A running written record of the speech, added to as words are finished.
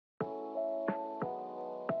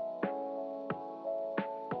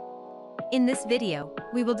In this video,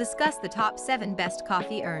 we will discuss the top 7 best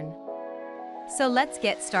coffee urn. So let's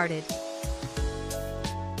get started.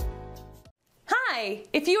 Hi,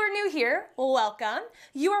 if you are new here, welcome.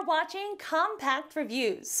 You are watching Compact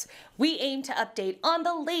Reviews. We aim to update on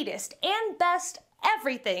the latest and best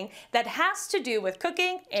everything that has to do with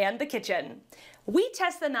cooking and the kitchen. We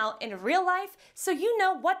test them out in real life so you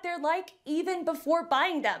know what they're like even before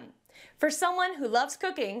buying them. For someone who loves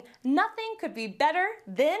cooking, nothing could be better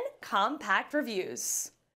than Compact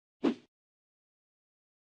Reviews.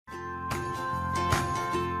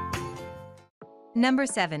 Number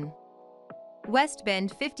 7. West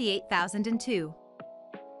Bend 58002.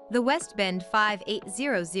 The West Bend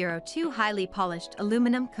 58002 highly polished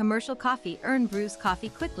aluminum commercial coffee urn brews coffee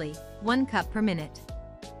quickly, 1 cup per minute.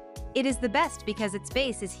 It is the best because its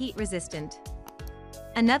base is heat resistant.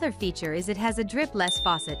 Another feature is it has a drip-less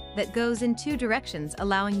faucet that goes in 2 directions,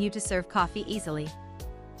 allowing you to serve coffee easily.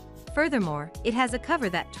 Furthermore, it has a cover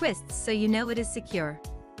that twists so you know it is secure.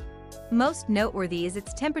 Most noteworthy is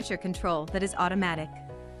its temperature control that is automatic.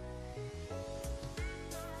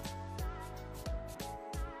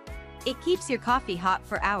 It keeps your coffee hot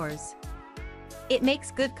for hours. It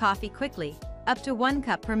makes good coffee quickly, up to 1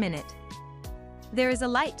 cup per minute. There is a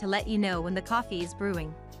light to let you know when the coffee is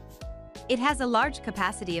brewing. It has a large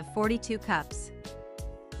capacity of 42 cups.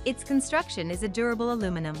 Its construction is a durable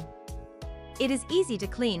aluminum. It is easy to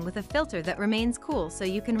clean with a filter that remains cool so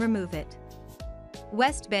you can remove it.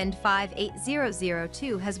 West Bend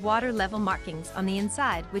 58002 has water level markings on the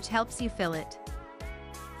inside which helps you fill it.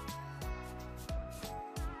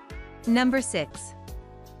 Number 6.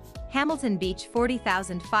 Hamilton Beach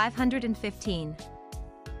 40515.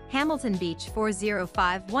 Hamilton Beach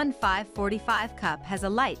 4051545 cup has a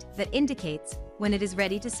light that indicates when it is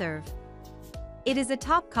ready to serve. It is a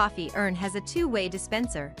top coffee urn, has a 2-way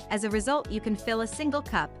dispenser. As a result, you can fill a single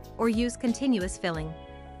cup or use continuous filling.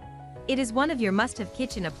 It is one of your must-have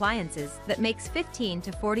kitchen appliances that makes 15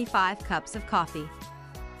 to 45 cups of coffee.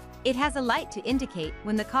 It has a light to indicate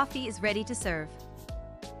when the coffee is ready to serve.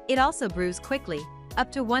 It also brews quickly,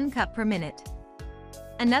 up to 1 cup per minute.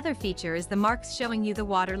 Another feature is the marks showing you the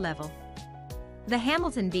water level. The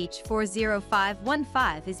Hamilton Beach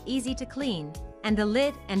 40515 is easy to clean, and the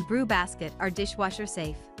lid and brew basket are dishwasher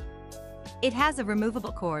safe. It has a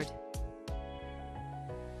removable cord.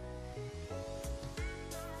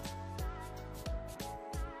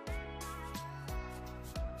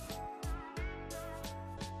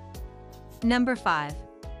 Number 5.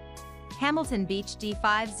 Hamilton Beach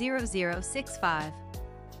D50065.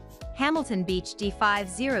 Hamilton Beach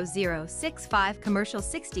D50065 commercial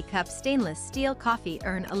 60-cup stainless steel coffee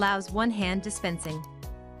urn allows one-hand dispensing.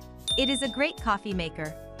 It is a great coffee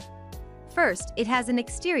maker. First, it has an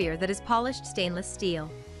exterior that is polished stainless steel.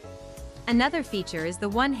 Another feature is the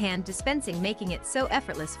one-hand dispensing, making it so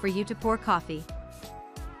effortless for you to pour coffee.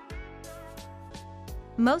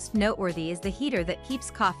 Most noteworthy is the heater that keeps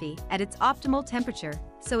coffee at its optimal temperature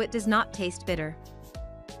so it does not taste bitter.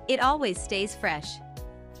 It always stays fresh.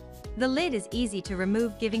 The lid is easy to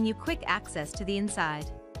remove, giving you quick access to the inside.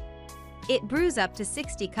 It brews up to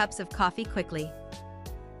 60 cups of coffee quickly.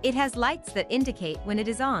 It has lights that indicate when it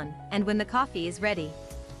is on and when the coffee is ready.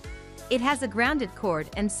 It has a grounded cord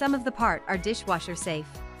and some of the parts are dishwasher safe.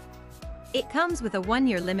 It comes with a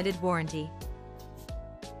 1-year limited warranty.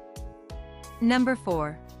 Number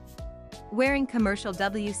 4. Waring Commercial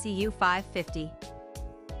WCU 550.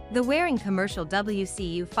 The Waring Commercial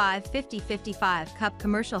WCU 550 55 cup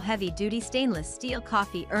commercial heavy-duty stainless steel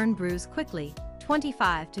coffee urn brews quickly,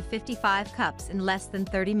 25 to 55 cups in less than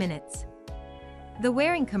 30 minutes. The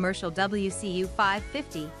Waring Commercial WCU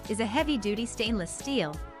 550 is a heavy-duty stainless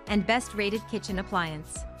steel and best-rated kitchen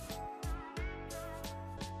appliance.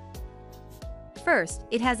 First,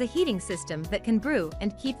 it has a heating system that can brew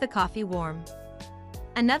and keep the coffee warm.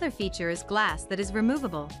 Another feature is glass that is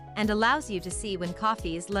removable and allows you to see when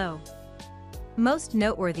coffee is low. Most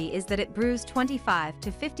noteworthy is that it brews 25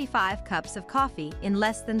 to 55 cups of coffee in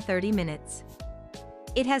less than 30 minutes.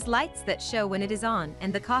 It has lights that show when it is on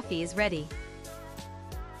and the coffee is ready.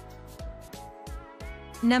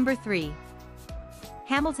 Number 3.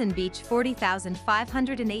 Hamilton Beach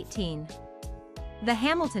 40518. The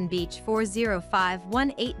Hamilton Beach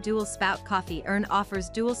 40518 Dual-Spout coffee urn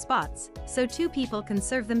offers dual spots, so 2 people can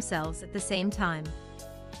serve themselves at the same time.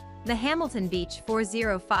 The Hamilton Beach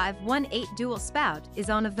 40518 Dual-Spout is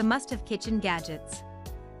one of the must-have kitchen gadgets.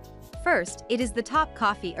 First, it is the top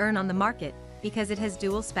coffee urn on the market because it has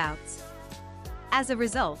dual spouts. As a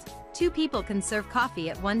result, 2 people can serve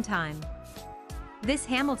coffee at one time. This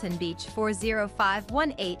Hamilton Beach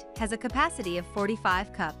 40518 has a capacity of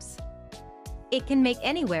 45 cups. It can make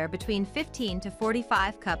anywhere between 15 to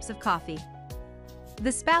 45 cups of coffee.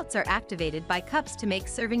 The spouts are activated by cups to make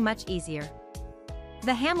serving much easier.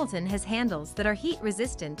 The Hamilton has handles that are heat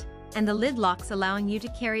resistant, and the lid locks allowing you to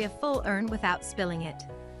carry a full urn without spilling it.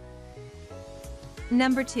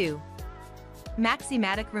 Number 2.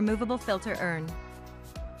 Maxi-Matic Removable Filter Urn.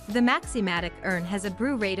 The Maxi-Matic urn has a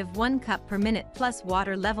brew rate of 1 cup per minute plus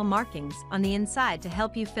water level markings on the inside to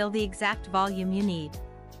help you fill the exact volume you need.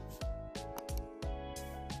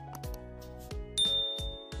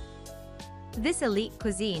 This elite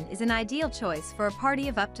cuisine is an ideal choice for a party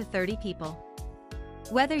of up to 30 people.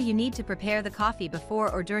 Whether you need to prepare the coffee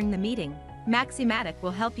before or during the meeting, Maxi-Matic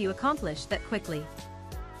will help you accomplish that quickly.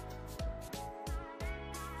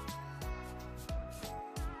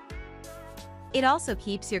 It also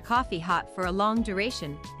keeps your coffee hot for a long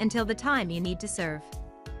duration, until the time you need to serve.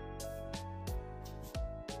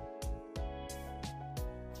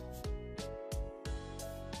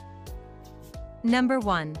 Number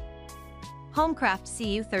 1. HomeCraft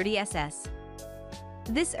CU30SS.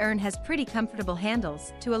 This urn has pretty comfortable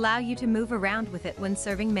handles to allow you to move around with it when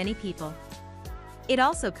serving many people. It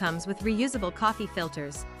also comes with reusable coffee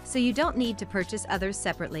filters, so you don't need to purchase others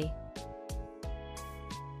separately.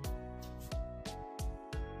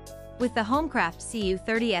 With the HomeCraft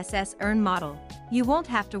CU30SS urn model, you won't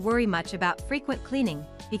have to worry much about frequent cleaning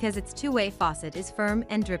because its two-way faucet is firm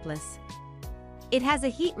and dripless. It has a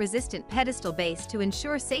heat-resistant pedestal base to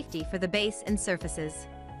ensure safety for the base and surfaces.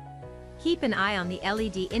 Keep an eye on the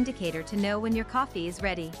LED indicator to know when your coffee is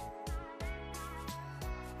ready.